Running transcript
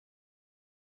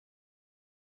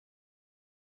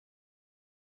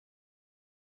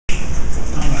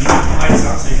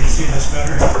so you can see this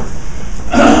better.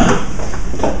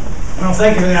 Well,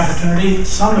 thank you for the opportunity.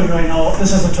 Some of you I know,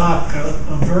 this is a talk, a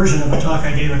version of a talk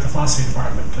I gave at the philosophy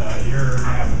department a year and a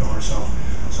half ago or so.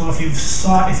 So if you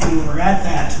were at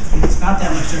that, it's not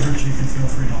that much difference, you can feel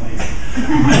free to leave.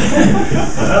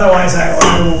 Otherwise, I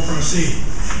will proceed.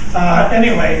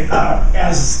 Anyway,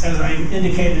 as I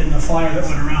indicated in the flyer that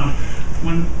went around,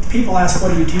 when people ask,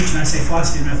 what do you teach, and I say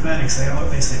philosophy and mathematics, they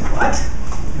say, what?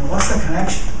 You know, what's the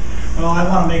connection? Well, I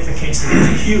want to make the case that there's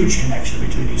a huge connection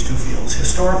between these two fields,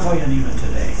 historically and even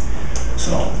today.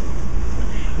 So,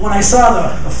 when I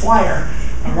saw the flyer,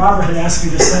 Robert had asked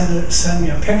me to send me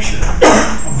a picture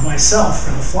of myself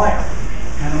for the flyer.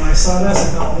 And when I saw this,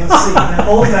 I thought, well, let's see, that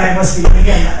old guy must be,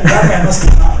 again, that guy must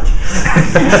be Robert.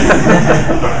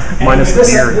 Anyway,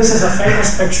 this is a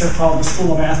famous picture called The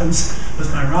School of Athens. It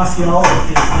was by Raphael.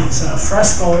 It's a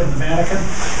fresco in the Vatican.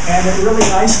 And it really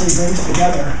nicely brings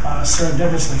together,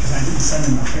 surreptitiously, because I didn't send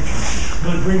him a picture,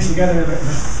 but it brings together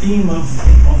the theme of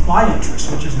my interest,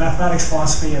 which is mathematics,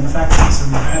 philosophy, and the fact that it's in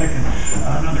the Vatican.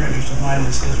 Another interest of mine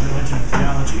is religion and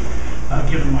theology,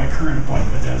 given my current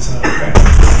appointment as a graduate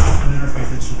of an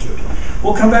Interfaith Institute.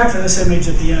 We'll come back to this image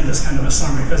at the end as kind of a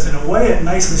summary, because in a way it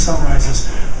nicely summarizes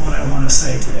what I want to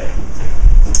say today.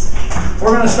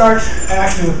 We're going to start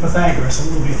actually with Pythagoras, a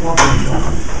little before Plato,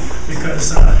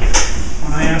 because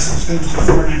when I ask the students in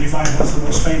 495 what's the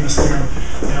most famous theorem,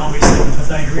 they always say the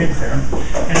Pythagorean theorem.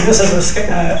 And this is a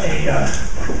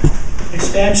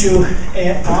statue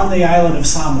on the island of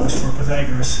Samos where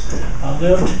Pythagoras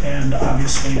lived, and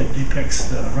obviously it depicts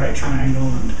the right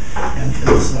triangle and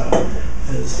his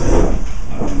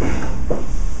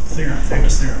theorem,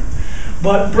 famous theorem.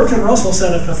 But Bertrand Russell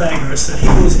said of Pythagoras that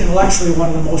he was intellectually one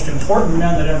of the most important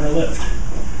men that ever lived,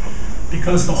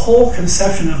 because the whole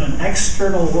conception of an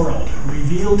external world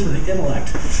revealed to the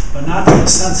intellect but not to the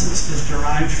senses is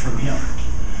derived from him.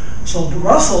 So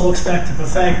Russell looks back to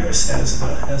Pythagoras as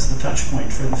the touch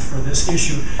point for this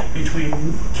issue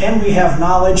between, can we have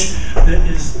knowledge that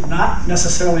is not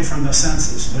necessarily from the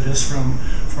senses, but is from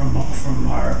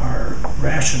our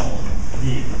rational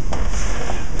being.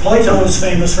 Plato is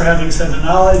famous for having said the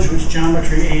knowledge which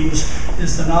geometry aims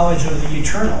is the knowledge of the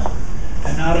eternal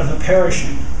and not of the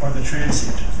perishing or the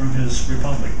transient, from his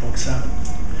Republic, Book 7.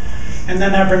 And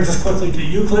then that brings us quickly to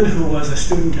Euclid, who was a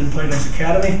student in Plato's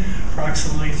Academy,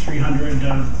 approximately 300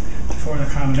 before the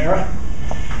Common Era.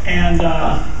 And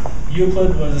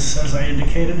Euclid was, as I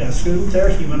indicated, a student there.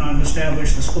 He went on to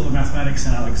establish the School of Mathematics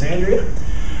in Alexandria,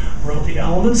 wrote the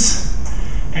Elements,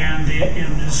 and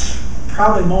is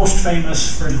probably most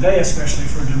famous for today, especially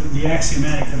for the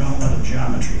axiomatic development of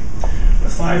geometry.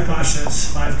 With 5 postulates,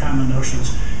 5 common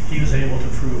notions, he was able to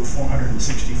prove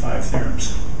 465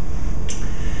 theorems.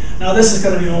 Now this is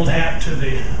going to be old hat to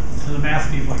the math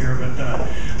people here, but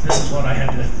this is what I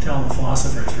had to tell the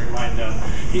philosophers to remind them.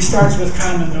 He starts with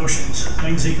common notions.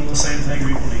 Things equal the same thing or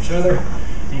equal to each other.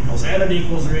 Equals added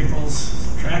equals or equals.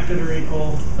 Subtracted or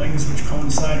equal. Things which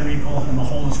coincide are equal, and the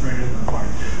whole is greater than the part.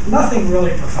 Nothing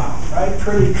really profound, right?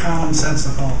 Pretty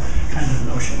commonsensical kind of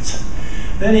notions.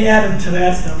 Then he added to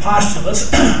that postulates.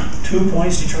 2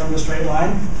 points determine a straight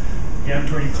line. Again,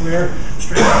 pretty clear.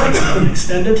 Straight lines can be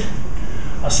extended.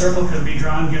 A circle can be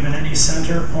drawn given any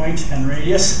center, point, and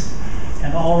radius,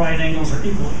 and all right angles are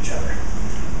equal to each other.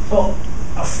 So,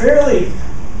 a fairly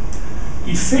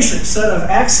efficient set of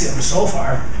axioms so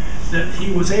far that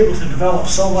he was able to develop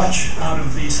so much out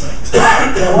of these things.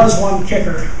 There was one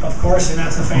kicker, of course, and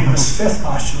that's the famous 5th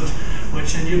postulate,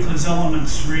 which in Euclid's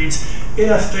Elements reads,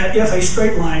 if a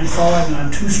straight line falling on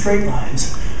 2 straight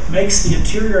lines makes the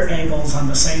interior angles on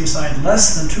the same side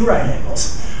less than 2 right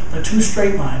angles, the 2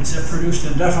 straight lines, if produced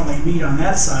indefinitely, meet on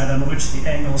that side on which the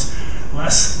angles are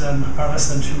less than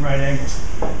 2 right angles.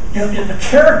 You know, the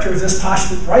character of this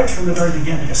postulate right from the very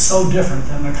beginning is so different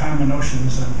than the common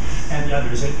notions and the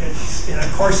others. And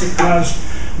of course it caused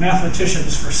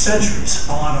mathematicians for centuries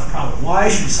a lot of problems. Why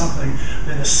should something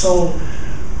that is so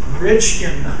rich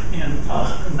in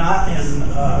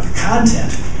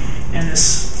content and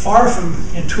is far from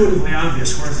intuitively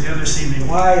obvious, whereas the others seem to be,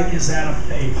 why is that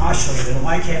a postulate, and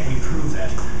why can't we prove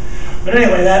that? But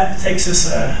anyway, that takes us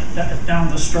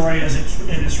down the story as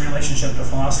in its relationship to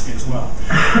philosophy as well.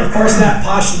 Of course, that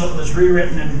postulate was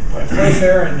rewritten by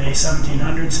Playfair in the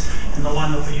 1700s, and the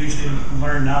one that we usually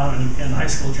learn now in high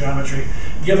school geometry.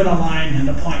 Given a line and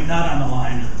a point not on the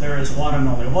line, there is one and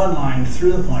only one line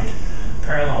through the point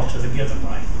parallel to the given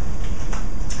line.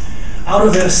 Out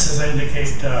of this, as I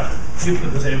indicate,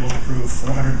 Euclid was able to prove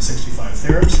 465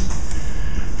 theorems,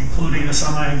 including the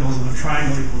sum angles of a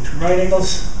triangle equal to right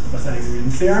angles, the Pythagorean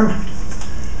theorem,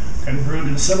 congruent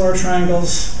and similar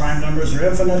triangles, prime numbers are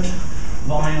infinite,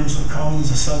 volumes of cones,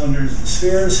 cylinders, and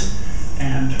spheres.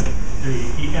 And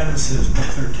he ends his book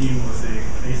 13 with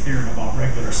a theorem about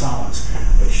regular solids,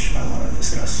 which I want to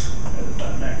discuss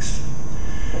next.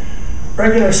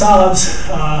 Regular solids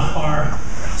are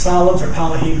solids or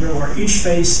polyhedra where each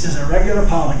face is a regular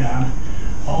polygon,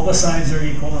 all the sides are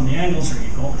equal and the angles are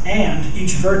equal, and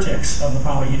each vertex of the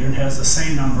polyhedron has the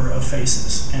same number of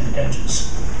faces and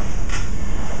edges.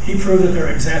 He proved that there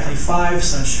are exactly 5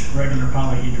 such regular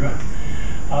polyhedra,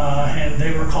 and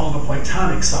they were called the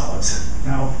Platonic solids.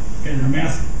 Now, in the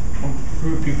math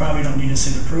group, you probably don't need to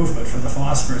see the proof, but for the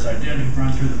philosophers I did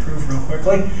run through the proof real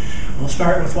quickly. We'll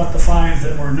start with what the 5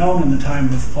 that were known in the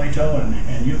time of Plato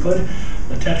and Euclid: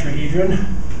 the tetrahedron,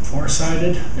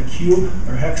 4-sided, the cube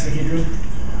or hexahedron,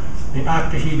 the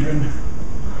octahedron,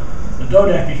 the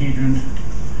dodecahedron,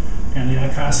 and the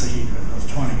icosahedron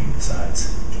with 20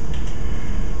 sides.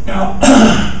 Now,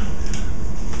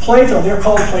 Plato, they're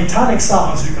called Platonic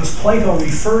solids because Plato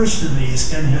refers to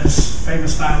these in his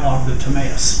famous dialogue, the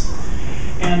Timaeus.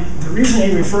 And the reason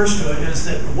he refers to it is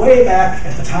that way back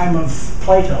at the time of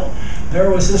Plato, there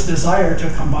was this desire to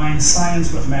combine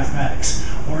science with mathematics,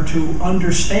 or to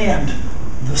understand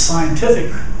the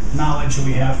scientific knowledge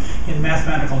we have in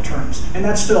mathematical terms. And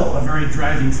that's still a very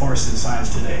driving force in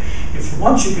science today. If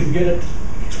once you can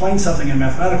explain something in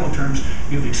mathematical terms,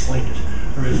 you've explained it.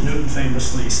 Or as Newton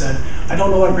famously said, I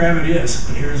don't know what gravity is,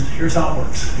 but here's how it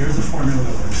works. Here's the formula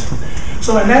that works.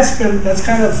 So, and that's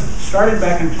kind of started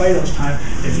back in Plato's time.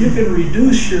 If you can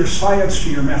reduce your science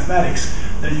to your mathematics,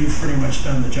 then you've pretty much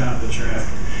done the job that you're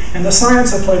after. And the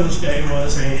science of Plato's day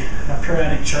was a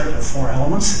periodic chart of 4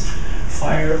 elements: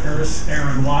 fire, earth, air,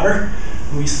 and water.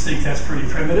 We think that's pretty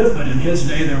primitive, but in his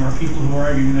day there were people who were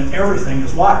arguing that everything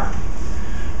is water.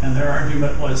 And their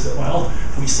argument was that, well,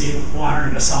 we see water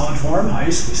in a solid form,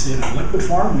 ice, we see it in a liquid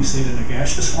form, we see it in a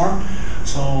gaseous form.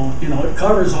 So, you know, it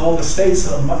covers all the states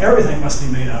of everything must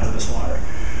be made out of this water.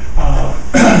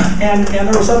 And there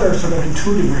was other sort of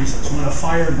intuitive reasons. When a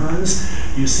fire burns,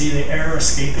 you see the air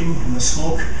escaping and the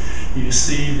smoke. You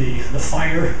see the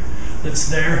fire that's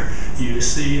there. You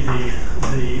see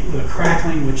the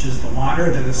crackling, which is the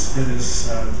water that is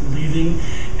leaving,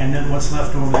 and then what's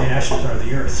left over the ashes are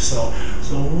the earth. So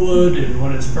wood, and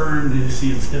when it's burned, you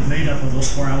see it's made up of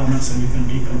those 4 elements, and you can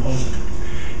decompose it.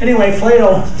 Anyway,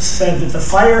 Plato said that the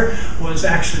fire was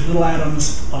actually little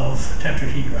atoms of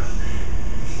tetrahedra.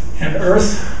 And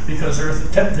earth, because the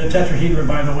tetrahedra,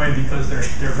 by the way, because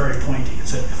they're very pointy.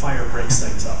 It's that fire breaks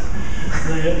things up.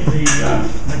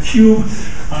 The cube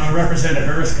represented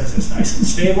earth because it's nice and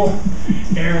stable.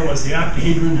 Air was the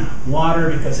octahedron.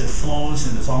 Water, because it flows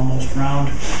and is almost round,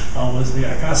 was the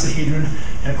icosahedron.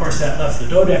 And of course that left the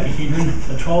dodecahedron,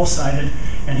 the 12-sided.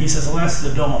 And he says, well, that's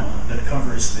the dome that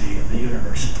covers the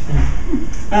universe.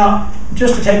 Now,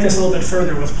 just to take this a little bit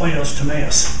further with Plato's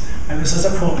Timaeus, and this is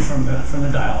a quote from the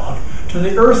dialogue: "To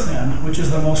the earth, then, which is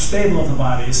the most stable of the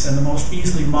bodies and the most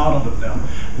easily modeled of them,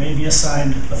 may be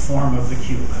assigned the form of the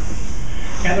cube,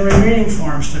 and the remaining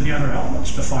forms to the other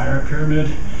elements: to fire,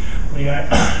 pyramid; to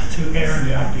air,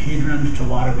 the octahedron; to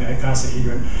water, the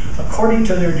icosahedron, according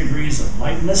to their degrees of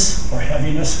lightness or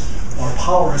heaviness or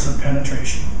powers of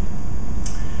penetration.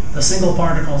 The single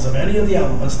particles of any of the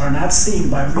elements are not seen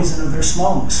by reason of their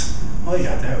smallness." Well, you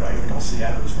got that right. We don't see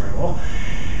atoms very well.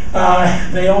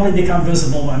 They only become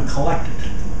visible when collected.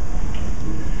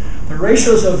 The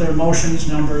ratios of their motions,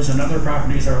 numbers, and other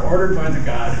properties are ordered by the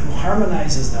God who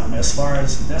harmonizes them as far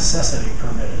as necessity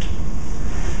permitted.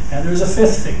 And there's a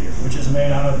 5th figure, which is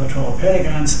made out of the 12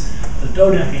 pentagons, the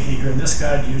dodecahedron. This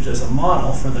God used as a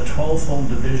model for the 12-fold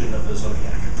division of the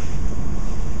zodiac.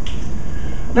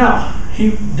 Now,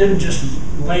 he didn't just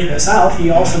lay this out, he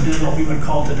also did what we would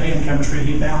call today in chemistry,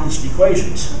 he balanced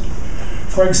equations.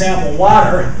 For example,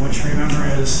 water, which remember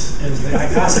is the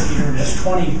icosahedron, has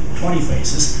 20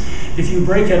 faces. If you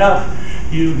break it up,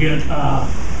 you get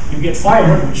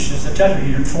fire, which is the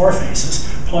tetrahedron, 4 faces,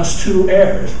 plus 2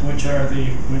 airs, which are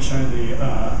the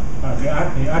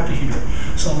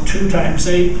octahedron. So 2 times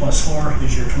 8 plus 4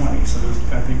 is your 20. So there's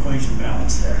got the equation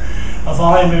balanced there. A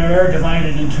volume of air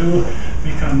divided in 2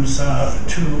 becomes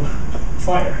 2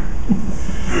 fire.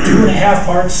 2.5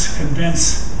 parts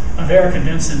of air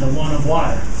condensed into 1 of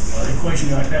water. An equation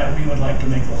like that, we would like to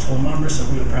make those whole numbers, so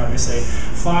we would probably say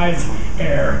 5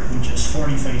 air, which is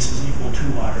 40 faces, equal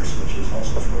 2 waters, which is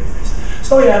also 40 faces.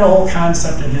 So he had a whole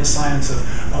concept in his science of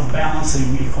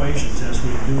balancing equations, as we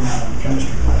do now in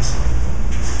chemistry class.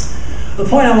 The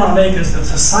point I want to make is that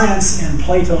the science in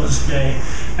Plato's day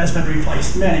has been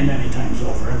replaced many, many times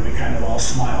over, and we kind of all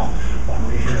smile when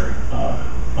we hear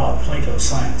about Plato's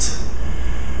science.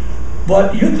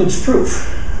 But Euclid's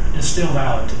proof is still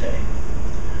valid today.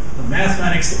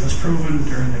 mathematics that was proven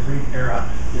during the Greek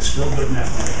era is still good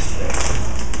mathematics today.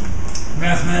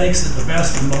 Mathematics is the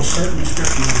best and most certain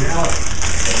description of reality.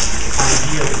 That's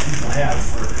the idea that people have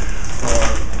for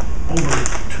over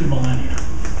 2 millennia.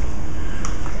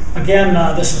 Again,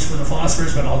 this is for the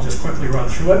philosophers, but I'll just quickly run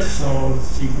through it. So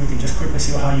we can just quickly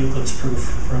see how Euclid's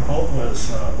proof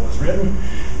was written.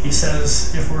 He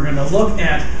says if we're going to look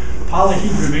at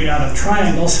polyhedra made out of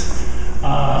triangles,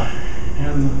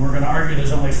 and we're going to argue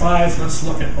there's only 5, let's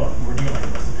look at what we're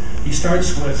dealing with. He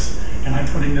starts with, and I'm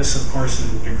putting this, of course,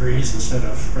 in degrees instead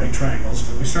of right triangles,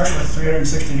 but we start with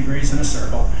 360 degrees in a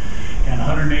circle and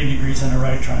 180 degrees in a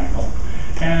right triangle.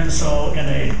 And so in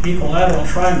an equilateral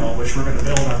triangle, which we're going to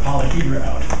build our polyhedra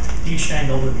out, each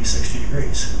angle would be 60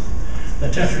 degrees. The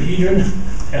tetrahedron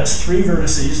has 3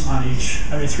 vertices on each,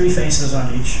 3 faces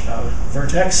on each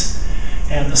vertex,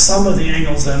 and the sum of the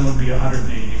angles then would be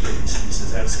 180 degrees. He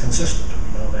says that's consistent.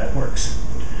 We know that works.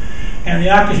 And the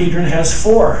octahedron has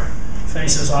 4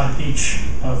 faces on each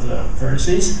of the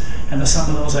vertices, and the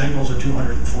sum of those angles are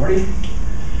 240.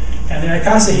 And the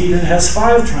icosahedron has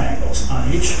 5 triangles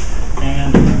on each,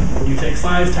 and you take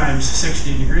 5 times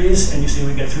 60 degrees, and you see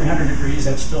we get 300 degrees.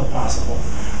 That's still possible.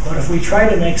 But if we try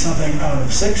to make something out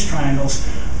of 6 triangles,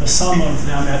 the sum of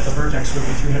them at the vertex would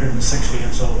be 360,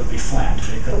 and so it would be flat.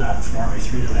 They could not form a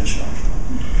 3-dimensional.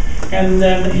 And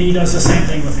then he does the same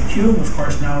thing with the cube. Of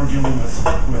course, now we're dealing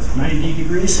with 90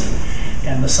 degrees.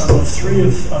 And the sum of 3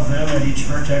 of them at each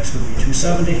vertex would be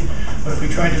 270. But if we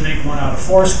tried to make one out of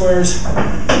 4 squares, it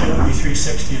would be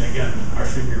 360. And again, our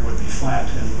figure would be flat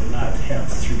and would not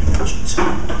have 3 dimensions.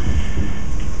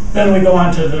 Then we go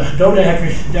on to the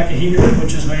dodecahedron,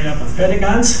 which is made up of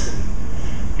pentagons.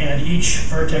 And each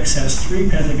vertex has 3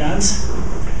 pentagons.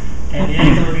 And the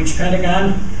angle of each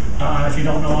pentagon, if you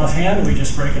don't know offhand, we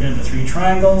just break it into 3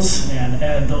 triangles and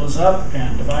add those up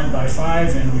and divide by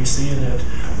 5, and we see that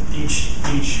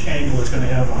each angle is going to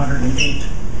have 108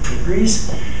 degrees.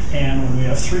 And when we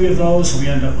have 3 of those, we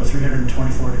end up with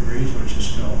 324 degrees, which is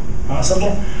still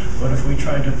possible. But if we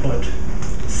tried to put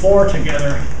 4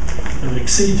 together, it would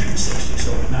exceed 360,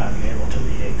 so it would not be able to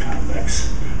be a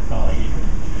convex polyhedron.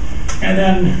 And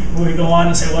then we go on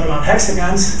and say, what about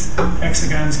hexagons?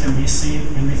 Hexagons can be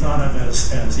thought of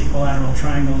as equilateral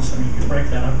triangles. I mean, you can break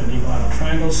that up into equilateral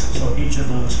triangles. So each of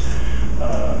those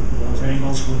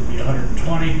angles would be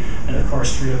 120, and of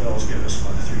course 3 of those give us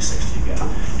 360 again.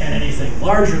 And anything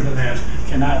larger than that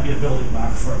cannot be a building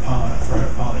block for a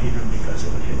polyhedron because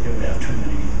it would have too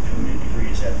many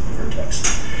degrees at the vertex.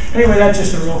 Anyway, that's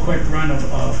just a real quick run of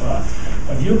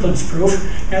Euclid's proof,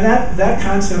 and that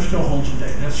concept still holds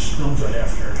today. That's still good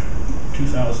after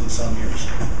 2,000 some years.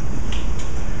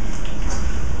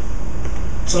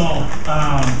 So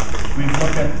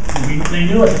they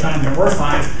knew at the time there were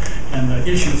 5. And the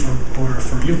issue for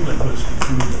Euclid was to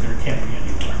prove that there can't be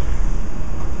any more.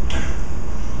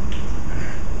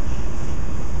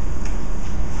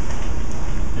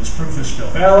 His proof is still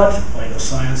valid. Plato's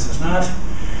science is not.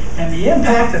 And the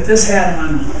impact that this had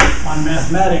on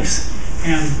mathematics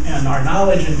and our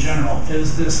knowledge in general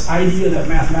is this idea that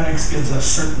mathematics gives us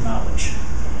certain knowledge.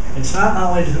 It's not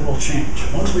knowledge that will change.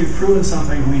 Once we've proven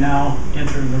something, we now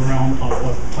enter the realm of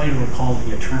what Plato would call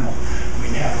the eternal. We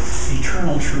have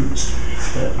eternal truths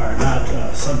that are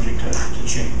not subject to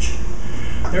change.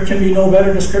 There can be no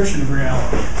better description of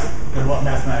reality than what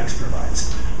mathematics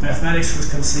provides. Mathematics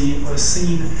was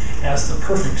seen as the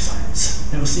perfect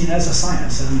science. It was seen as a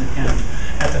science, and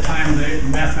at the time,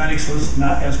 mathematics was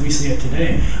not, as we see it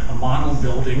today, a model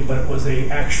building, but it was an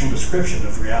actual description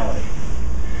of reality.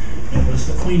 It was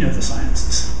the queen of the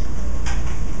sciences.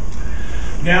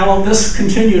 This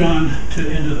continued on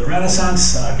into the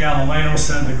Renaissance. Galileo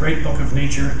said the great book of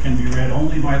nature can be read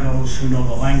only by those who know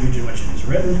the language in which it is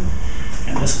written,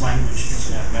 and this language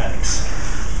is mathematics.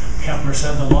 Kepler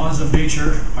said the laws of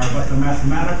nature are but the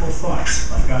mathematical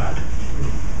thoughts of God.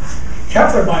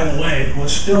 Kepler, by the way,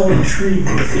 was still intrigued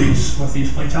with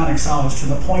these Platonic solids to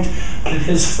the point that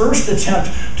his first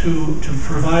attempt to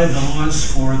provide the laws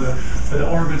for the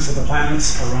orbits of the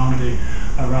planets around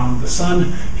the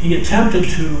sun, he attempted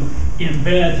to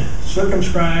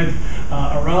circumscribe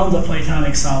around the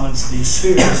Platonic solids these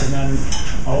spheres, and then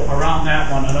around that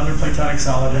one another Platonic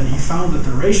solid, and he found that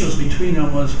the ratios between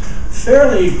them was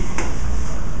fairly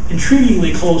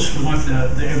intriguingly close to what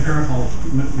the empirical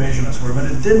measurements were, but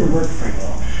it didn't work very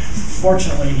well.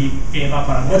 Fortunately, he gave up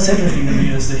on it. What's interesting to me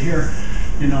is that here,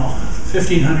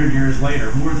 1,500 years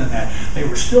later, more than that, they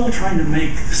were still trying to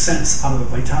make sense out of the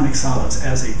Platonic solids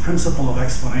as a principle of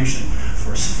explanation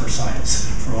for science,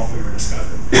 for what we were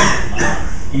discovering.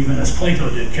 even as Plato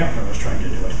did. Kepler was trying to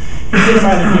do it. He did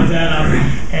finally give that up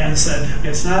and said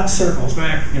it's not circles.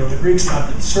 Back, the Greeks thought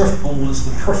that the circle was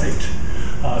the perfect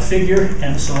figure,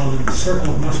 and so the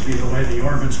circle must be the way the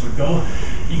orbits would go.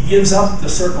 He gives up the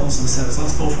circles and says,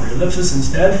 let's go for ellipses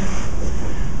instead,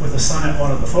 with the sun at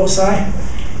one of the foci,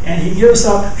 and he gives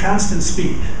up constant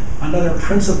speed. Another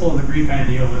principle of the Greek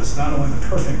idea was not only the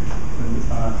perfect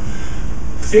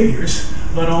figures,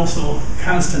 but also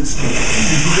constant speed.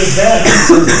 And he did that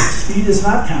because speed is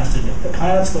not constant. The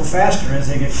planets go faster as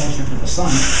they get closer to the sun.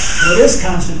 What is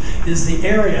constant is the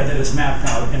area that is mapped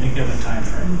out in a given time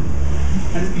frame.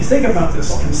 And you think about this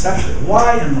conceptually.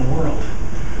 Why in the world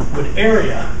would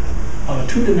area of a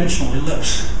two-dimensional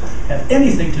ellipse have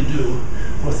anything to do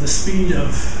with the speed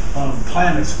of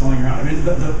planets going around? I mean,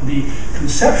 the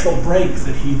conceptual break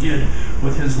that he did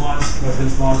with his laws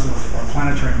of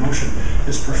planetary motion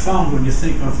is profound when you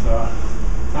think of the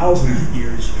 1,000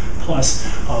 years plus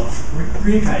of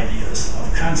Greek ideas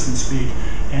of constant speed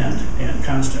and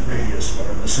constant radius,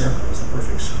 where the circle is a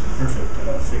perfect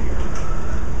figure.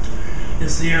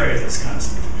 It's the area that's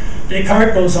constant.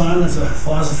 Descartes goes on as a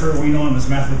philosopher. We know him as a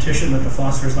mathematician, but the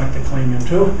philosophers like to claim him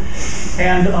too.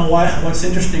 And what's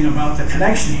interesting about the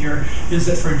connection here is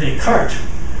that for Descartes,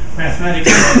 mathematics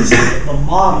was the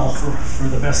model for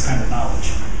the best kind of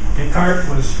knowledge. Descartes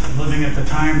was living at the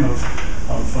time of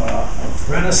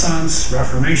Renaissance,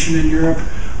 Reformation in Europe.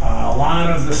 A lot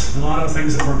of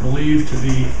things that were believed to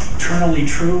be eternally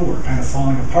true were kind of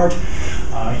falling apart.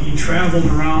 He traveled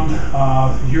around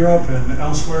Europe and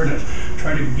elsewhere to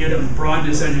try to broaden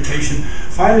his education.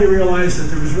 Finally realized that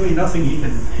there was really nothing he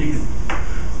could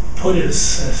put his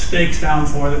stakes down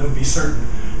for that would be certain,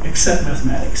 except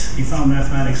mathematics. He found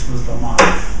mathematics was the model.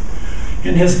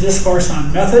 In his discourse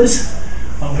on methods,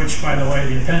 which, by the way,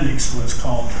 the appendix was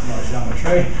called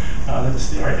geometry.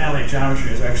 The analytic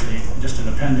geometry is actually just an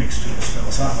appendix to his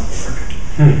philosophical work.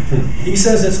 He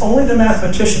says it's only the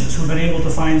mathematicians who have been able to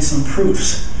find some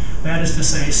proofs, that is to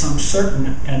say, some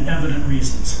certain and evident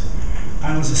reasons.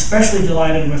 I was especially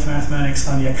delighted with mathematics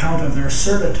on the account of their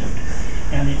certitude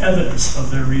and the evidence of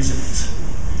their reasonings.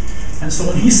 And so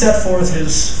when he set forth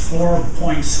his 4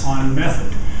 points on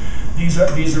method, these are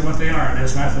what they are, and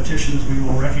as mathematicians we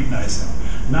will recognize them.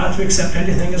 Not to accept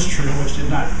anything as true which did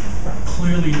not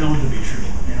clearly known to be true.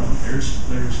 There's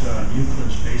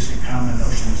Euclid's basic common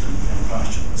notions and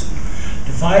postulates.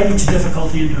 Divide each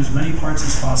difficulty into as many parts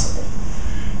as possible.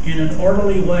 In an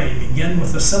orderly way, begin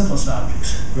with the simplest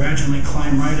objects, gradually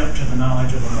climb right up to the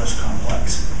knowledge of the most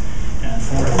complex. And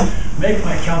fourth, make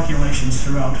my calculations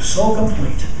throughout so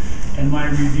complete and my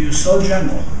review so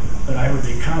general that I would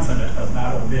be confident of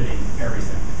not omitting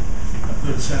everything. A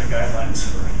good set of guidelines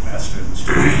for math students.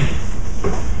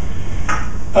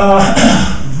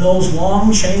 Those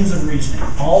long chains of reasoning,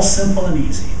 all simple and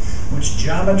easy, which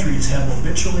geometries have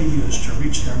habitually used to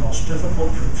reach their most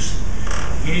difficult proofs,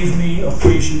 gave me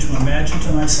occasion to imagine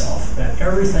to myself that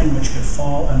everything which could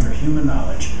fall under human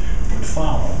knowledge would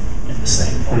follow in the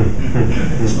same way.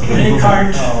 So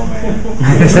Descartes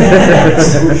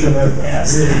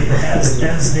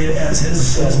as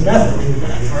his method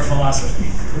for philosophy.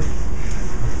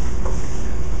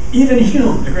 Even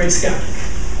Hume, the great skeptic,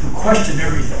 who questioned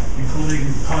everything,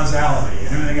 including causality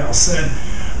and everything else, said,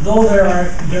 though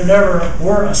there never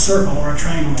were a circle or a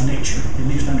triangle in nature, he at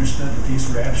least understood that these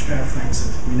were abstract things,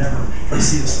 that we never can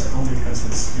see a circle because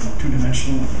it's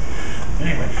two-dimensional.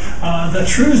 Anyway, the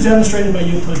truths demonstrated by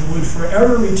Euclid would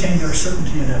forever retain their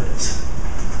certainty and evidence.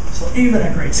 So even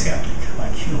a great skeptic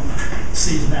like Hume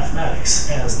sees mathematics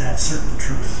as that certain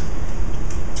truth.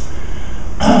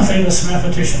 Famous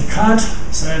mathematician Kant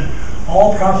said,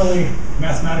 all properly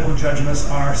mathematical judgments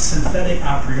are synthetic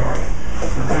a priori.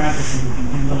 For Kant, if you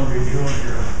need a little review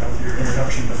of your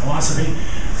introduction to philosophy,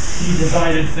 he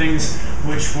divided things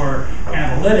which were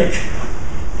analytic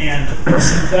and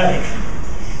synthetic.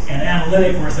 And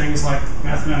analytic were things like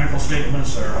mathematical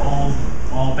statements, or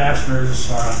all bachelors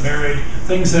are married,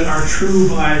 things that are true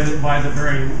by the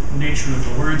very nature of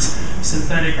the words.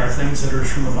 Synthetic are things that are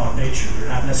true about nature. They're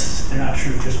not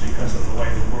true just because of the way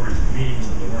the words, the meanings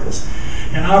of the words.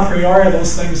 And a priori are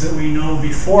those things that we know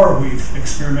before we've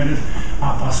experimented.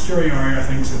 A posteriori are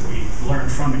things that we learn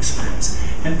from experience.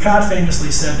 And Kant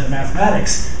famously said that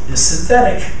mathematics is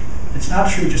synthetic. It's not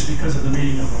true just because of the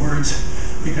meaning of the words,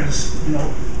 because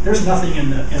there's nothing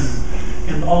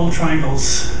in all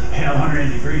triangles have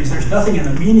 180 degrees. There's nothing in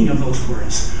the meaning of those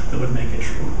words that would make it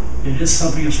true. It is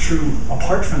something that's true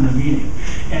apart from the meaning,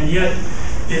 and yet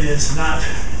it is not.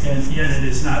 And yet it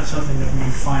is not something that we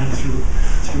find through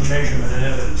measurement and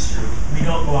evidence. We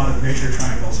don't go out and measure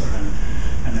triangles and then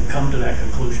and then come to that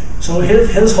conclusion. So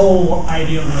his whole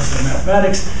idea was that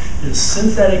mathematics is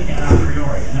synthetic and a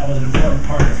priori, and that was an important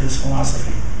part of his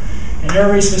philosophy. In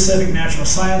every specific natural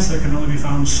science, there can only be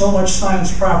found so much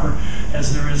science proper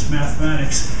as there is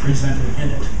mathematics presented in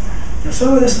it. Now,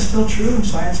 some of this is still true in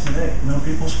science today. You know,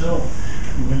 people still,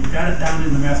 when you've got it down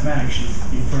in the mathematics,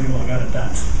 you pretty well got it done.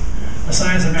 The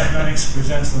science of mathematics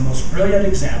presents the most brilliant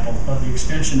example of the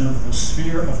extension of the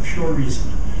sphere of pure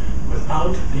reason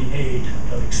without the aid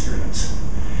of experience.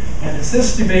 And it's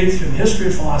this debate through the history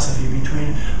of philosophy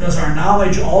between, does our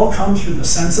knowledge all come through the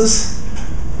senses,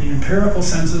 the empirical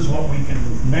senses, what we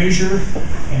can measure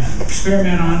and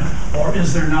experiment on, or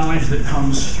is there knowledge that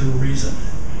comes through reason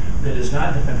that is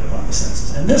not dependent on the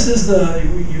senses? And this is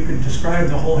you could describe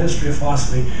the whole history of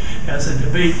philosophy as a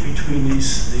debate between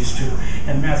these two.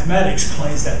 And mathematics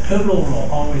plays that pivotal role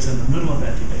always in the middle of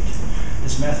that debate.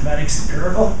 Is mathematics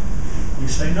empirical? You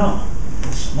say no,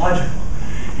 it's logical.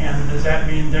 And does that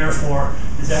mean, therefore,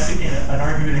 is that an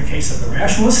argument in case of the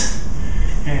rationalists?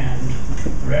 And the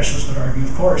rationalists would argue,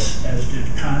 of course, as did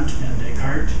Kant and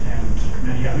Descartes and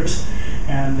many others.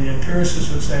 And the empiricists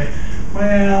would say,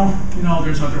 well, you know,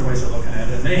 there's other ways of looking at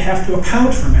it. And they have to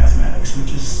account for mathematics,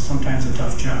 which is sometimes a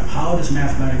tough job. How does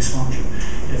mathematics function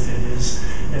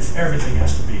if everything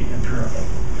has to be empirical?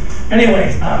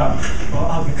 Anyway, well,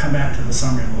 I'll come back to the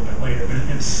summary a little bit later, but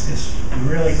it's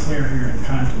really clear here in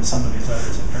Kant and some of these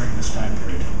others during this time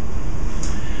period.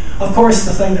 Of course,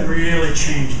 the thing that really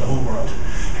changed the whole world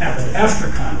happened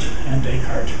after Kant and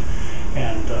Descartes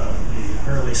and the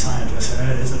early scientists, and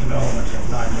that is the development of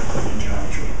non-Euclidean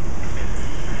geometry.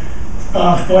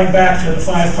 Going back to the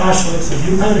 5 postulates of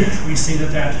Euclid, we see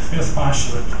that fifth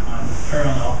postulate on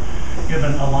parallel,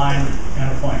 given a line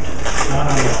and a point, not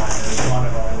on the line, there's only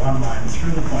one line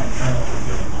through the point parallel to a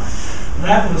given line.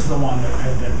 That was the one that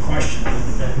had been questioned,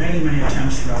 and there have been many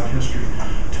attempts throughout history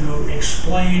to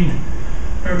explain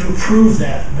or to prove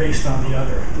that based on the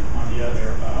other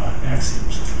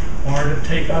axioms, or to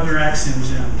take other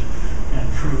axioms and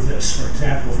prove this. For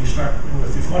example, if you start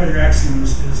with, if one of your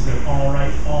axioms is that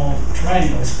all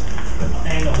triangles,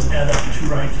 angles add up to 2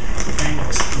 right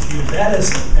angles, if you use that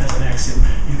as an axiom,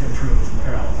 you can prove the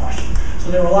parallel postulate.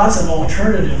 So there were lots of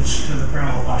alternatives to the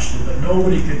parallel postulate, but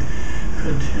nobody could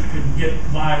get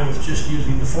by with just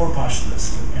using the 4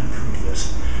 postulates and prove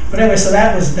this. But anyway, so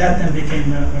that then became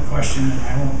the question, and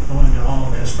I won't go into all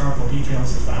of the historical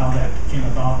details as to how that came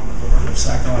about with the work of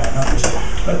Sacco and others.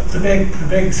 But the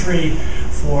big 3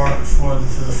 for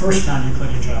the first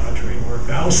non-Euclidean geometry were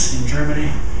Gauss in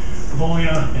Germany,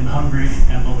 Bolya in Hungary,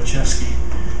 and Lobachevsky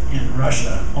in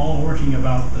Russia, all working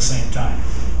about the same time.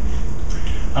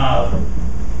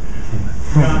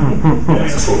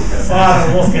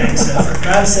 Father Wolfgang said, "For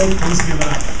God's sake, please give it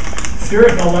up. Fear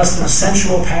it no less than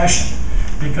sensual passion,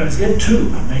 because it too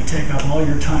may take up all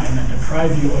your time and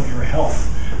deprive you of your health,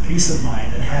 peace of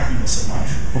mind, and happiness in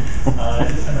life."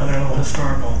 Another little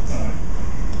historical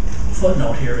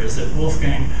footnote here is that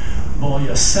Wolfgang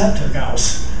Bolya sent to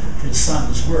Gauss his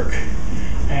son's work,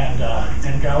 and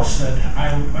Gauss said,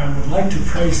 I would like to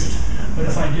praise it, but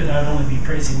if I did, I'd only be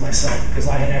praising myself, because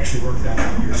I had actually worked that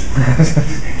out years ago.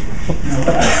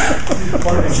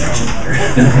 What an injection letter.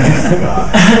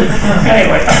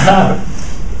 Anyway,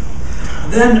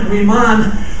 then Riemann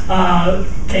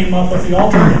came up with the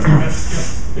alternative.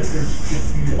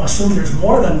 If you assume there's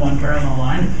more than one parallel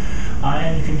line,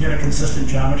 and you can get a consistent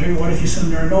geometry, what if you assume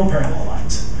there are no parallel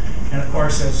lines? And of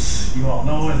course, as you all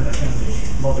know, in the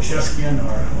Lobachevskian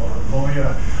or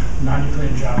Bolya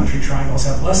non-Euclidean geometry, triangles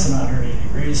have less than 180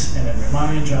 degrees, and in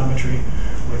Riemannian geometry,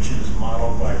 which is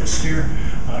modeled by the sphere,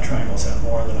 triangles have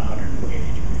more than 180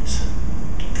 degrees.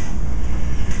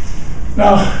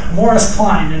 Now, Morris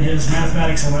Klein, in his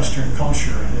Mathematics in Western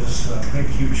Culture, his big,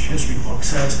 huge history book,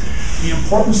 says, "The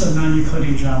importance of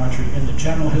non-Euclidean geometry in the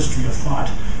general history of thought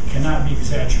cannot be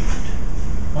exaggerated.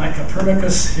 Like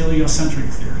Copernicus' heliocentric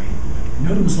theory,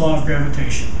 Newton's law of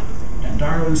gravitation, and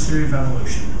Darwin's theory of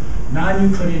evolution,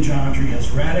 non-Euclidean geometry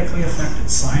has radically affected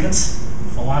science,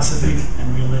 philosophy,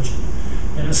 and religion.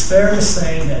 It is fair to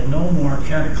say that no more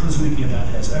cataclysmic event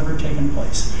has ever taken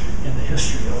place in the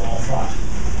history of all thought."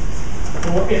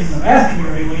 Well, in the math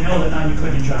community, we know that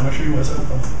non-Euclidean geometry was a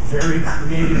very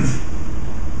creative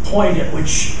point at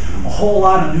which a whole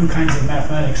lot of new kinds of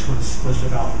mathematics was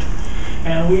developed.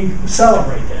 And we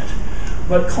celebrate that.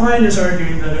 But Klein is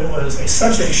arguing that it was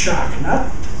such a shock,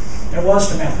 it was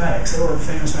to mathematics. There were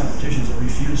famous mathematicians that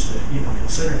refused to even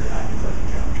consider the non-Euclidean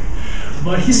geometry.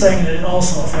 But he's saying that it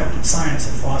also affected science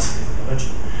and philosophy and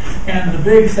religion. And the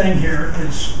big thing here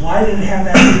is, why did it have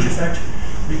that huge effect?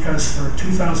 Because for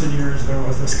 2,000 years there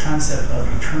was this concept of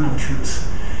eternal truth.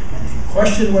 And if you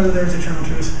question whether there's eternal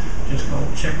truth, just go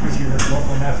check with your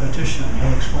local mathematician and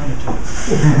he'll explain it to you.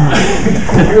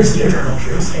 Here's the eternal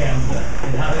truth, and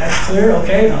now that's clear.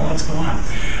 Okay, now let's go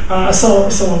on. So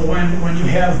when you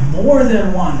have more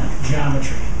than one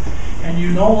geometry, and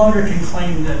you no longer can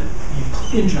claim that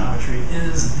Euclidean geometry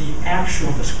is the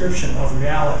actual description of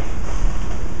reality,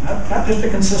 not just a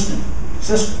consistent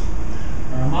system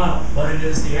or a model, but it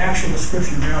is the actual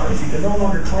description of reality. If you can no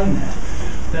longer claim that,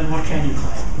 then what can you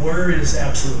claim? Where is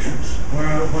absolute truth?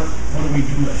 What do we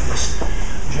do with this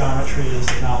geometry as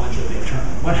the knowledge of the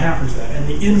eternal? What happens to that? And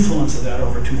the influence of that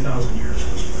over 2,000 years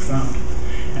was profound,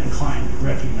 and Klein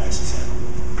recognizes that.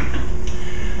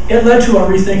 It led to a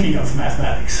rethinking of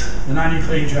mathematics. The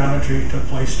non-Euclidean geometry took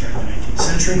place during the 19th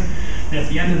century, and at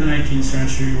the end of the 19th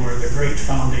century were the great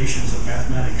foundations of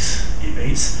mathematics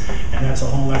debates, and that's a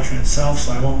whole lecture in itself,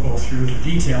 so I won't go through the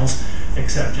details,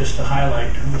 except just to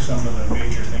highlight who some of the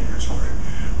major thinkers were.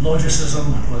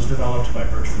 Logicism was developed by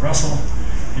Bertrand Russell,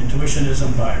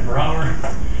 intuitionism by Brouwer,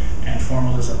 and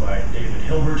formalism by David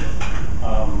Hilbert.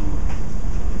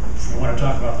 If we want to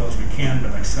talk about those, we can,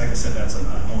 but like I said, that's a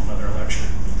whole other lecture.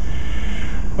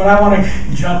 But I want to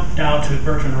jump now to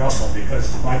Bertrand Russell,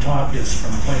 because my talk is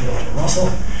from Plato to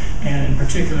Russell, and in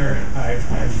particular,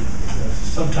 the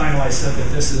subtitle I said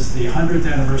that this is the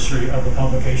 100th anniversary of the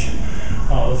publication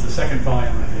of the second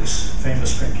volume of his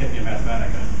famous Principia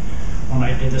Mathematica. When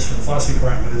I did this for the philosophy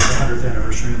department, it's the 100th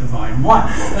anniversary of the volume 1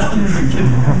 of the Principia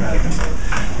Mathematica. So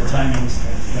the timings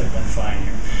have been fine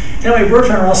here. Anyway,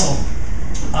 Bertrand Russell,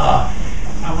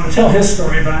 I want to tell his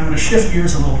story, but I'm going to shift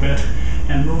gears a little bit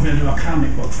and move into a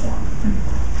comic book form.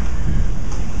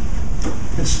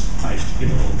 It's nice to get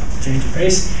a little change of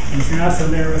pace. And if you're not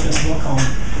familiar with this book called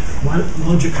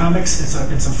Logicomics,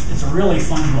 it's a really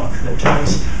fun book that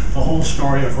tells the whole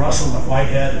story of Russell and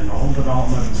Whitehead and the whole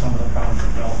development and some of the problems that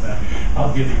developed that.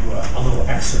 I'll give you a little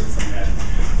excerpt from that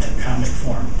in comic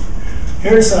form.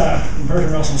 Here's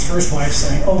Bertrand Russell's first wife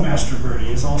saying, "Oh, Master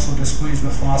Bertie is also displeased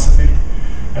with philosophy.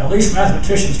 At least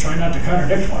mathematicians try not to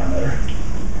contradict one another.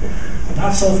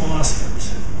 Not so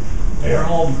philosophers. They are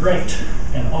all great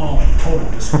and all in total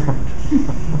disagreement.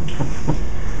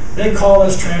 They call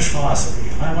this trash philosophy.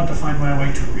 I want to find my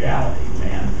way to reality,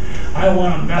 man. I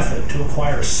want a method to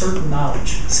acquire certain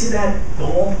knowledge." See that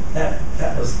goal? That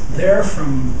was there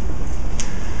from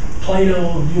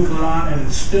Plato, Euclid on, and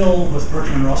it's still with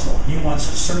Bertrand Russell. He wants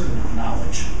certain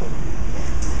knowledge.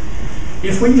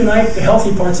 If we unite the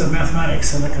healthy parts of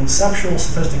mathematics and the conceptual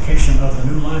sophistication of the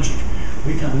new logic,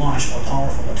 we can launch a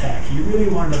powerful attack. He really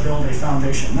wanted to build a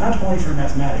foundation, not only for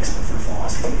mathematics, but for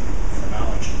philosophy, for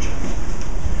knowledge in general.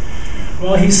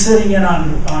 Well, he's sitting in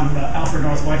on Alfred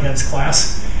North Whitehead's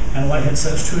class, and Whitehead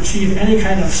says, to achieve any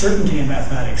kind of certainty in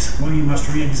mathematics, we must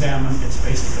re-examine its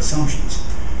basic assumptions.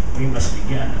 We must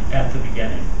begin at the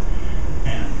beginning.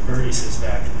 And Bertie sits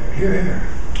back there, here.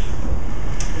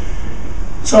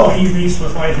 So he meets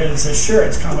with Whitehead and says, sure,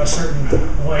 it's come a certain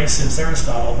way since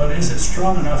Aristotle, but is it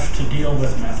strong enough to deal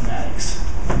with mathematics?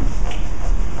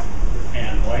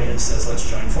 And Whitehead says, let's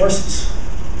join forces.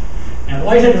 And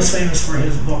Whitehead was famous for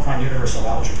his book on universal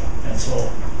algebra. And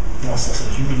so Russell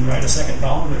says, you mean write a second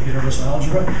volume of universal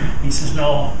algebra? He says,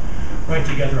 no, write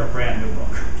together a brand new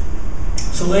book.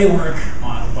 So they work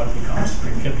on what becomes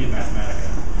Principia Mathematica,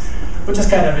 which is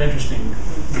kind of an interesting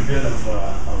bit of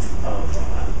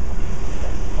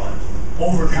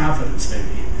overconfidence,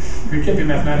 maybe. Principia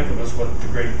Mathematica was what the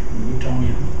great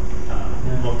Newtonian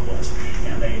book was,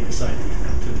 and they decided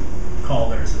to call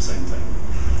theirs the same thing.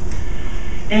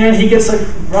 And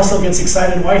Russell gets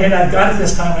excited, Whitehead, I've got it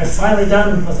this time, I've finally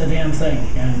done with the damn thing.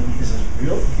 And he says,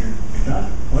 really? You're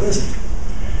done? What is it?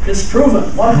 It's proven.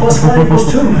 1 plus 1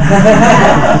 equals 2.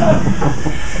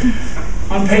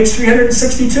 On page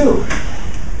 362,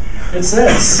 it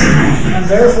says, and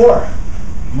therefore,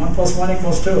 1 plus 1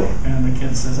 equals 2. And the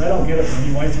kid says, I don't get it,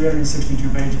 Bertie. Why 362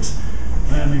 pages?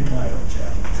 Let me Plato,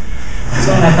 chap.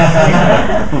 So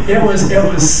it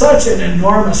was such an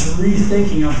enormous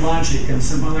rethinking of logic and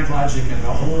symbolic logic and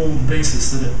the whole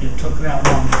basis that it took that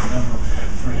long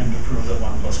for him to prove that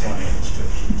 1 plus 1 equals 2.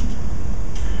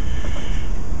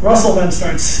 Russell then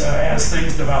starts, as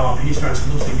things develop, he starts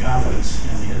losing confidence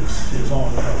in his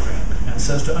own program and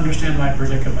says, to understand my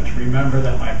predicament, remember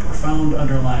that my profound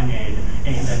underlying aim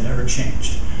had never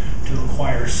changed, to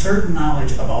acquire certain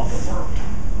knowledge about the world.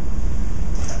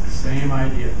 Same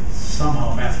idea.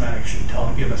 Somehow mathematics should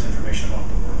give us information about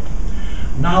the world.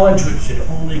 Knowledge which should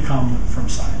only come from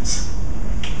science.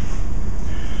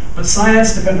 But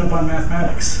science depended upon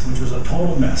mathematics, which was a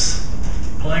total mess,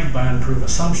 plagued by unproved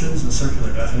assumptions and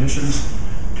circular definitions.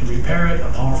 To repair it,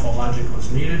 a powerful logic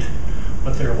was needed,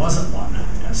 but there wasn't one,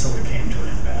 and so we came to an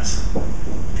impasse.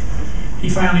 He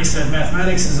finally said,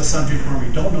 mathematics is a subject where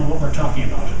we don't know what we're talking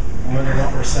about, or whether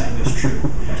what we're saying is true.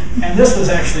 And this was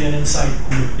actually an insight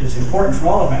that is important for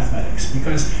all of mathematics,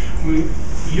 because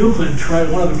Euclid tried,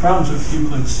 one of the problems with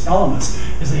Euclid's elements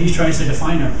is that he tries to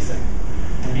define everything.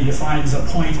 He defines a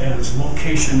point as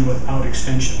location without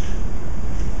extension.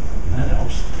 That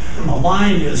helps. A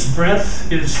line is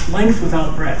length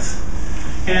without breadth.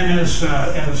 And as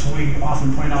we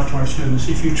often point out to our students,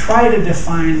 if you try to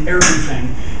define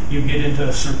everything, you get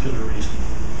into circular reasoning.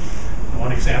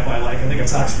 One example I like, I think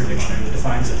it's Oxford Dictionary, that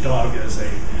defines a dog as a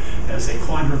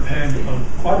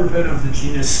quadruped of the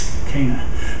genus Cana.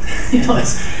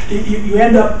 You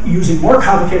end up using more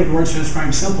complicated words to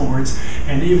describe simple words,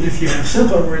 and even if you have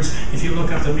simpler words, if you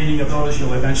look up the meaning of those,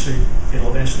 it'll eventually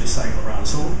cycle around.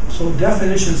 So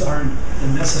definitions aren't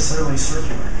necessarily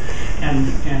circular,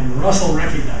 and Russell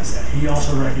recognized that. He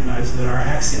also recognized that our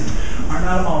axioms are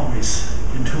not always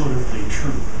intuitively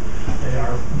true. They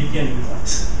are beginning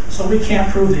points. So we can't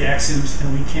prove the axioms,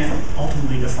 and we can't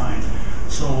ultimately define.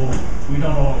 So we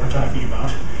don't know what we're talking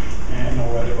about, and know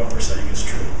whether what we're saying is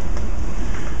true.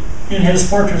 In his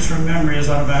Portraits from Memory, his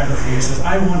autobiography, he says,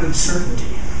 I wanted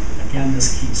certainty, again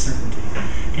this key, certainty,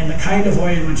 in the kind of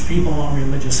way in which people own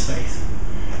religious faith.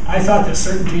 I thought that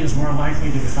certainty is more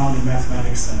likely to be found in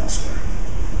mathematics than elsewhere.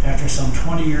 After some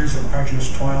 20 years of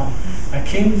arduous toil, I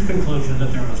came to the conclusion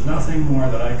that there was nothing more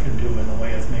that I could do in the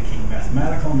way of making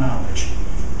mathematical knowledge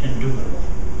indubitable.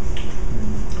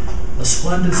 The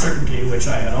splendid certainty which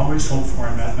I had always hoped for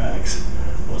in mathematics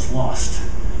was lost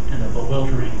in the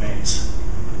bewildering maze.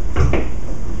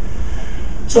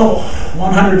 So,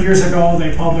 100 years ago,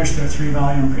 they published their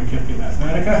 3-volume Principia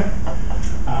Mathematica.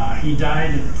 He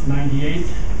died at 98 in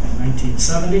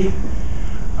 1970,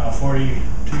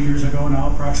 42 years ago now,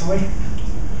 approximately.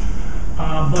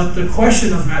 But the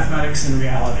question of mathematics in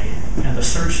reality, and the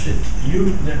search that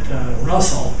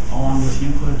Russell, along with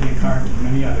Euclid, Descartes, and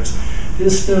many others,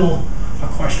 is still a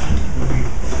question that we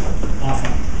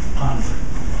often ponder.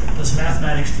 Does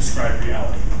mathematics describe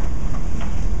reality?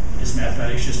 Is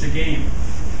mathematics just a game,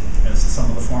 as some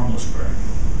of the formalists were?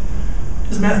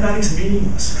 Is mathematics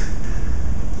meaningless?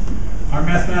 Are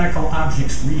mathematical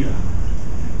objects real?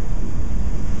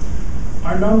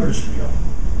 Are numbers real?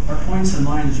 Are points and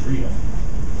lines real?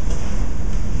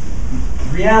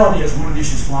 Reality is one of the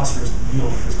issues philosophers deal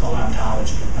with. It's called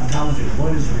ontology. Ontology is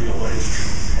what is real, what is true.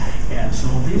 And so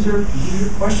these are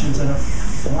questions that a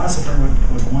philosopher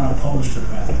would want to pose to the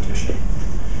mathematician.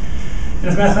 And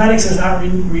if mathematics is not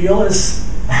real,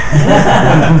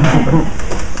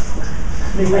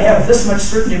 we have this much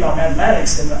certainty about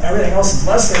mathematics, and everything else is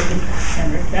less certain,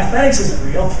 and mathematics isn't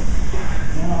real.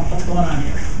 What's going on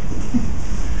here?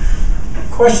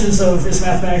 Questions of, is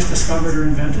mathematics discovered or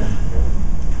invented?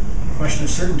 Question of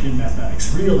certainty in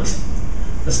mathematics. Realism.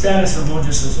 The status of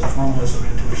logicist and formalism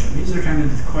and intuition. These are kind of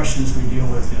the questions we deal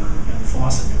with in the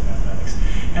philosophy of mathematics.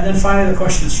 And then finally, the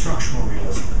question of structural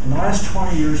realism. In the last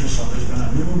 20 years or so, there's been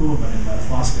a new movement in the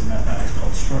philosophy of mathematics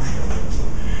called structural realism.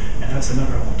 And that's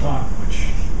another whole talk, which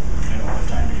I don't have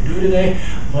time to do today,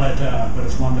 but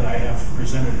it's one that I have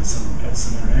presented at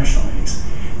some international meetings.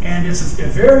 And it's a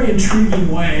very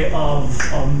intriguing way of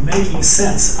making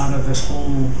sense out of this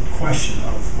whole question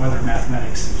of whether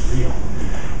mathematics is real.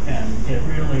 And it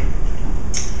really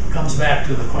comes back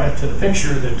to the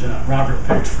picture that Robert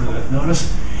picked for the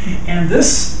notice. And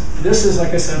this is,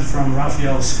 like I said, from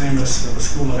Raphael's famous The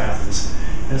School of Athens.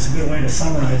 And it's a good way to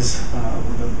summarize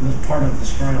the part of the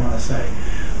story I want to say.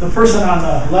 The person on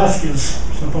the left is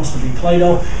supposed to be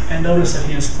Plato, and notice that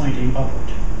he is pointing upward.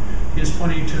 He is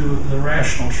pointing to the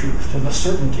rational truth, to the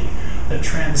certainty that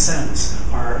transcends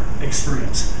our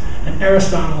experience. And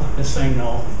Aristotle is saying,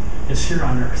 no, it's here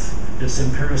on earth. It's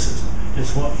empiricism.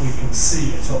 It's what we can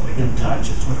see. It's what we can touch.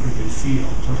 It's what we can feel.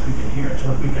 It's what we can hear. It's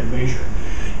what we can measure.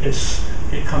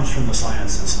 It comes from the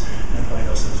sciences. And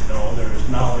Plato says, no, there is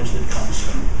knowledge that comes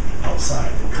from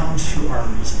outside. It comes through our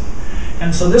reason.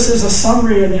 And so this is a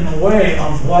summary in a way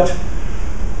of what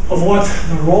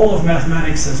the role of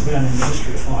mathematics has been in the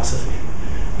history of philosophy.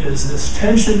 Is this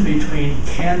tension between,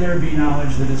 can there be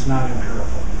knowledge that is not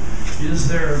empirical? Is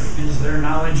there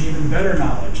knowledge, even better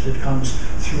knowledge, that comes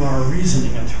through our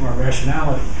reasoning and through our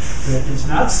rationality, that is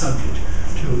not subject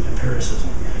to empiricism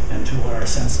and to what our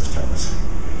senses tell us?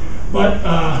 But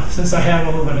since I have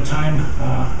a little bit of time,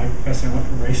 I guess I want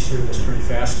to race through this pretty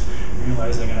fast,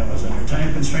 realizing I was under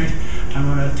time constraint. I'm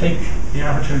going to take the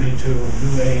opportunity to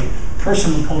do a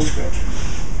personal postscript.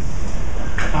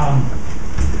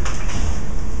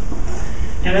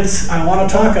 And I want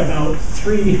to talk about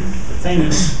three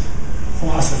famous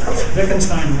philosophers,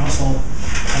 Wittgenstein, Russell,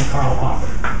 and and Karl Popper.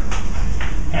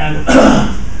 And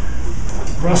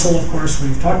Russell, of course,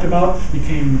 we've talked about,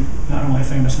 became not only a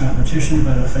famous mathematician,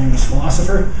 but a famous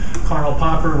philosopher. Karl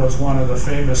Popper was one of the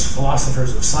famous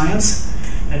philosophers of science.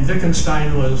 And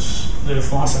Wittgenstein was the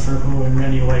philosopher who, in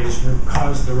many ways,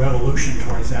 caused the revolution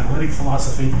towards analytic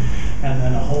philosophy, and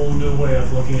then a whole new way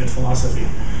of looking at philosophy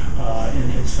in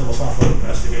his philosophical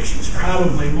investigations.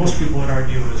 Probably, most people would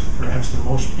argue, is perhaps the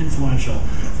most influential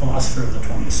philosopher of the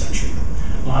 20th century.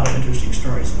 A lot of interesting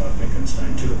stories about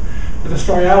Wittgenstein, too. But the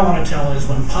story I want to tell is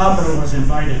when Popper was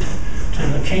invited to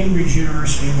the Cambridge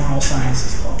University Moral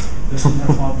Sciences Club. This is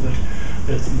the club that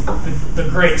the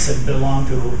greats had belonged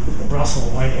to. Russell,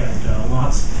 Whitehead,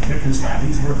 Lotz, Wittgenstein.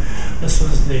 This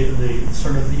was the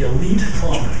sort of the elite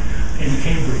club in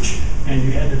Cambridge, and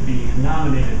you had to be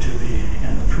nominated to be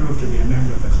and approved to be a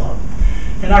member of the club.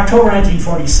 In October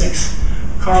 1946,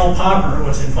 Karl Popper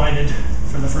was invited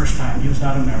for the first time. He was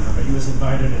not a member, but he was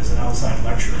invited as an outside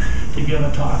lecturer to give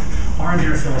a talk. Are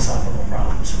there philosophical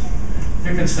problems?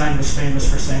 Wittgenstein was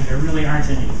famous for saying there really aren't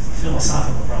any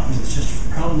philosophical problems. It's just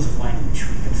problems of language.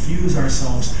 We confuse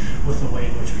ourselves with the way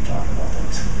in which we talk about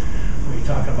things. We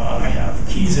talk about, I have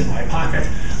keys in my pocket,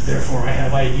 therefore I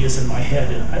have ideas in my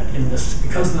head. In this,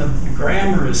 because the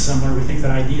grammar is similar, we think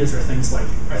that ideas are things like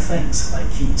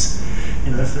keys.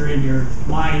 You know, if they're in your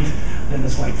mind, then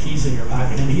it's like keys in your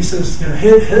pocket. And he says, you know,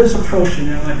 his approach in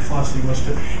analytic philosophy was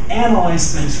to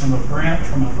analyze things from a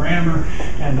grammar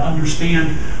and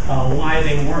understand why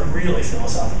they weren't really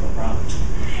philosophical problems.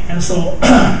 And so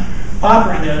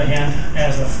Popper, on the other hand,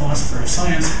 as a philosopher of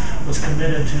science, was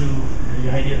committed to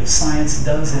the idea that science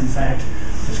does, in fact,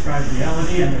 describe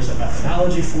reality, and there's a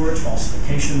methodology for it.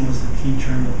 Falsification was the key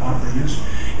term that Popper used,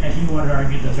 and he wanted to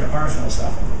argue that there are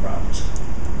philosophical problems.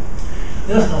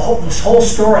 This whole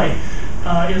story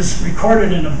is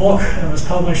recorded in a book that was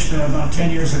published about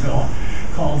 10 years ago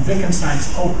called Wittgenstein's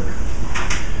Poker.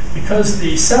 Because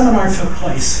the seminar took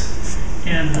place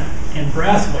in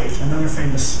Brathwaite, another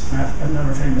famous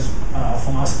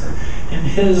philosopher, in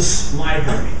his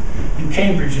library in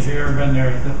Cambridge. If you've ever been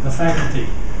there, the faculty,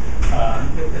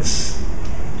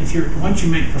 once you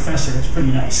make professor, it's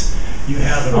pretty nice. You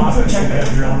have an office, you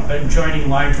have your own adjoining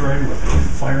library with a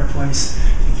fireplace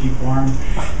to keep warm,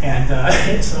 and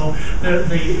so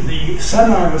the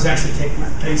seminar was actually taking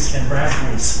place in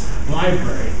Brathwaite's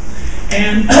library,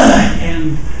 and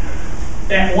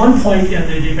at one point in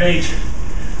the debate,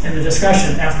 in the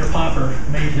discussion after Popper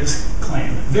made his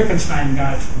claim, Wittgenstein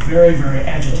got very, very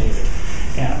agitated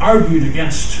and argued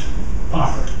against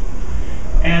Popper,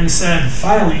 and said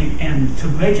finally, and to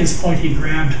make his point, he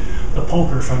grabbed the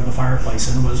poker from the fireplace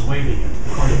and was waving it,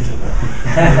 according to the...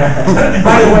 And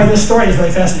by the way, this story is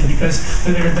really fascinating because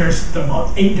there's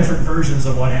about 8 different versions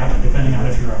of what happened, depending on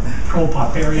if you're a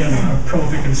pro-Popperian or a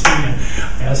pro-Wittgensteinian,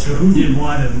 as to who did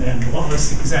what and what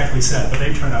was exactly said. But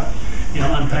they try to,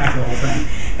 unpack the whole thing.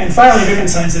 And finally,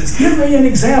 Wittgenstein says, "Give me an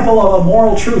example of a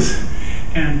moral truth."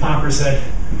 And Popper said,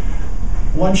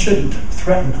 "One shouldn't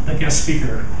threaten the guest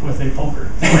speaker with a poker."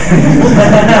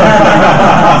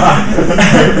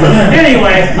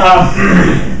 Anyway,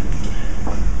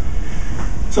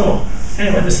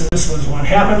 this was what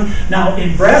happened. Now,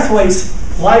 in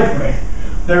Brathwaite's library,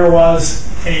 there was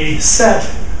a set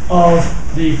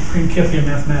of the Principia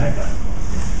Mathematica,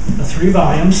 the 3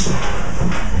 volumes,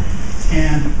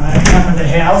 and I happen to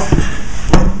have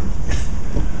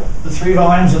the 3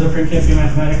 volumes of the Principia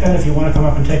Mathematica. If you want to come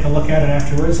up and take a look at it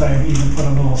afterwards, I even put a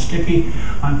little sticky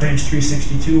on page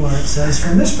 362 where it says,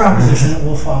 "From this proposition it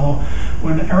will follow,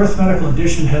 when arithmetical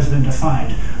addition has been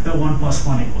defined, that 1 +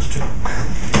 1 = 2.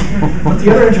 But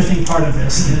the other interesting part of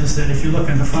this is that if you look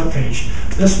on the front page,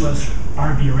 this was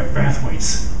R.B.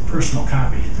 Brathwaite's personal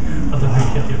copy of the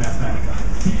Principia Mathematica.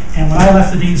 And when I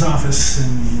left the dean's office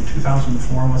in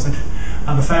 2004, was it?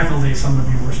 The faculty, some of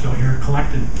you were still here,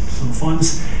 collected some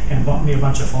funds and bought me a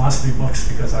bunch of philosophy books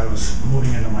because I was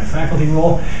moving into my faculty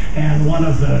role. And one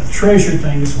of the treasured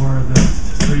things were the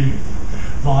 3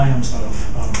 volumes of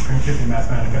Principia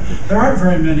Mathematica. There aren't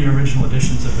very many original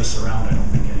editions of this around, I don't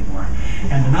think, anymore.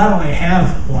 And to not only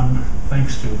have one,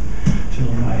 thanks to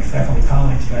my faculty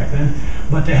colleagues back then,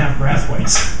 but to have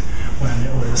Brathwaite's when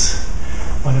it was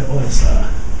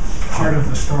part of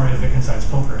the story of Wittgenstein's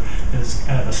Poker is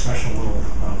kind of a special little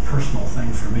personal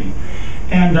thing for me.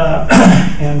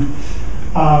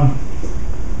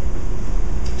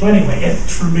 So anyway,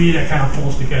 for me, that kind of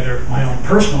pulls together my own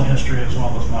personal history as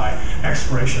well as my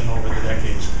exploration over the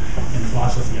decades in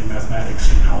philosophy and mathematics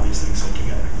and how these things fit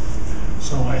together.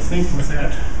 So I think with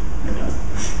that, we're done.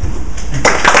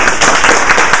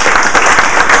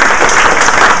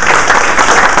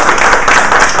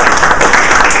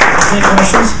 Any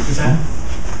questions?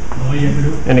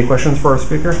 Any questions for our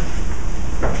speaker?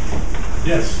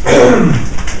 Yes.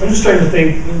 I'm just trying to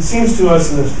think. It seems to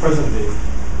us in this present day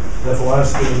that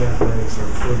philosophy and mathematics are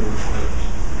further apart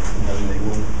than they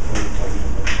were when we were talking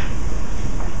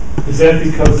about. Is that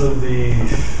because of the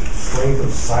strength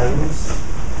of science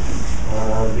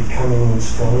becoming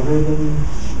stronger than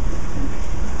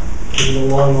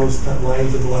along those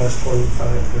lines of the last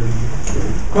 25, 30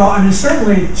 years? Well, I mean,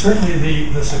 certainly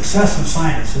the success of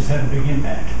science has had a big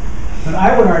impact. But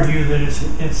I would argue that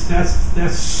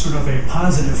that's sort of a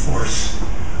positive force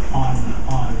on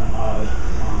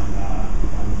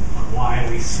why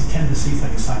we tend to see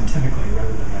things scientifically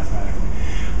rather than mathematically.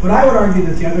 But I would argue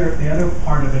that the other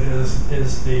part of it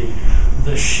is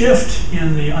the shift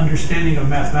in the understanding of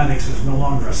mathematics is no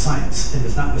longer a science. It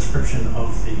is not a description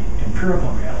of the empirical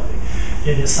reality.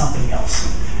 It is something else.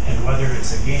 And whether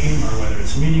it's a game or whether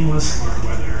it's meaningless or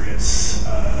whether it's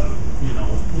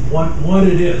what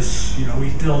it is, we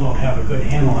still don't have a good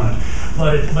handle on it.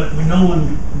 But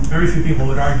very few people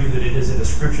would argue that it is a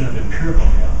description of empirical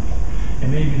reality. It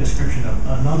may be a description of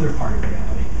another part of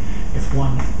reality. If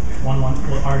one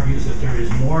argues that there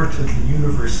is more to the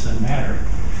universe than matter,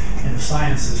 and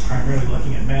science is primarily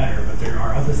looking at matter, but there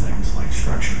are other things like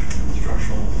structure, and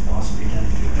structural philosophy tend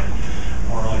to do that,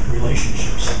 or like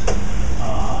relationships,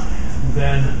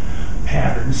 then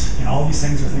patterns, and all these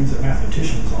things are things that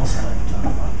mathematicians also like to talk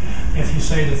about. If you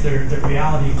say that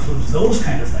reality includes those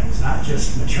kind of things, not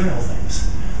just material things,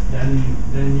 then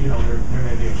there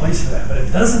may be a place for that. But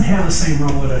it doesn't have the same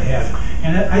role that it had.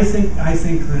 And I think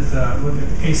that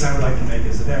the case I would like to make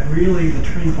is that really the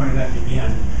turning point of that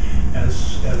began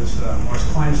as Morse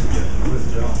Klein suggested with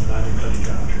the development of non-Euclidean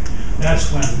geometry.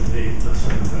 That's when the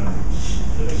sort of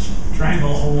the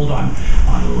stranglehold on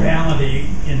reality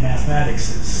in mathematics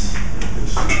is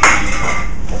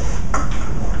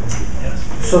yes.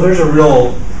 So there's a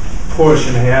real push,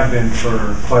 and have been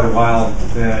for quite a while,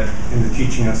 that in the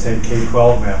teaching of, say,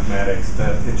 K-12 mathematics,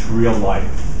 that it's real life.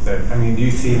 Do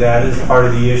you see that as part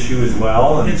of the issue as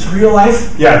well? It's real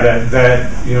life? Yeah,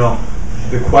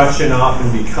 the question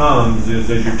often becomes is,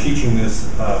 as you're teaching this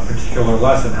particular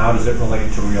lesson, how does it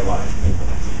relate to real life?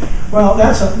 Well,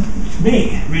 that's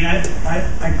me. I mean, I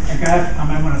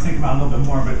might want to think about it a little bit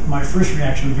more, but my first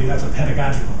reaction would be that's a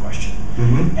pedagogical question.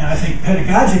 Mm-hmm. And I think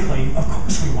pedagogically, of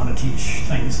course, we want to teach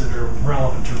things that are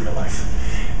relevant to real life.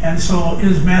 And so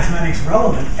is mathematics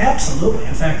relevant? Absolutely.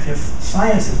 In fact, if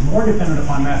science is more dependent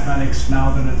upon mathematics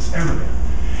now than it's ever been.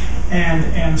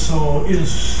 And so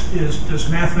does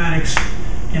mathematics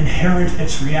inherit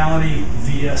its reality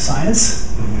via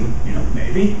science? Mm-hmm.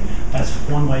 Maybe. That's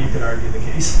one way you could argue the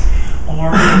case.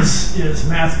 Or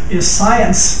is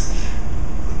science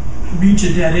reach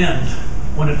a dead end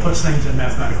when it puts things in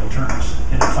mathematical terms,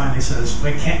 and it finally says,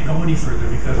 I can't go any further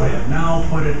because I have now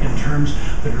put it in terms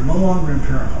that are no longer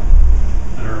empirical,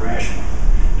 that are rational.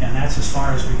 And that's as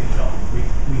far as we can go.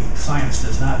 Science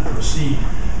does not proceed,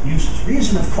 uses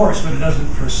reason, of course, but it doesn't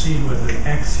proceed with an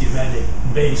axiomatic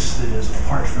base that is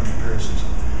apart from empiricism.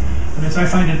 And I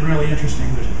find it really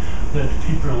interesting that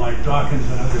people like Dawkins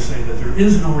and others say that there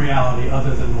is no reality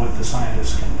other than what the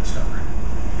scientists can discover.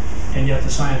 And yet the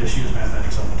scientists use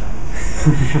mathematics all the time.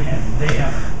 And they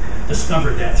have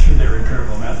discovered that through their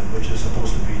empirical method, which is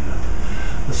supposed to be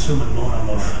the summa bonum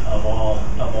of all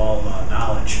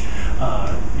knowledge.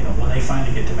 When they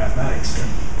finally get to mathematics,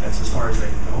 that's as far as they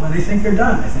go, and they think they're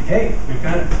done. They think, hey, we've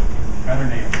got it, got her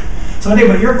nailed. So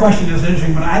anyway, your question is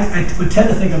interesting, but I would tend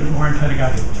to think of it more in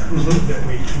pedagogical terms. Mm-hmm. That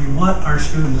we want our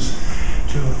students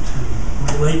to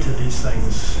relate to these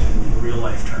things in real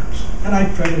life terms, and I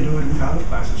try to do it in college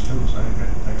classes too. So I think that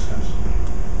makes sense.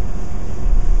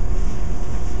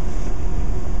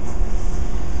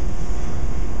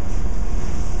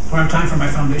 Do I have time for my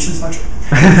foundations lecture?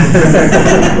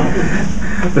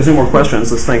 If there's no more questions,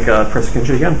 let's thank Professor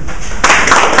Kindschi again.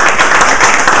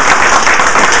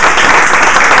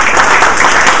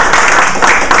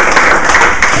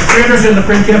 If you're interested in the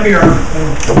print copy or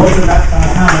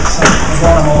comments, I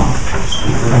brought them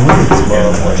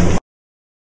along.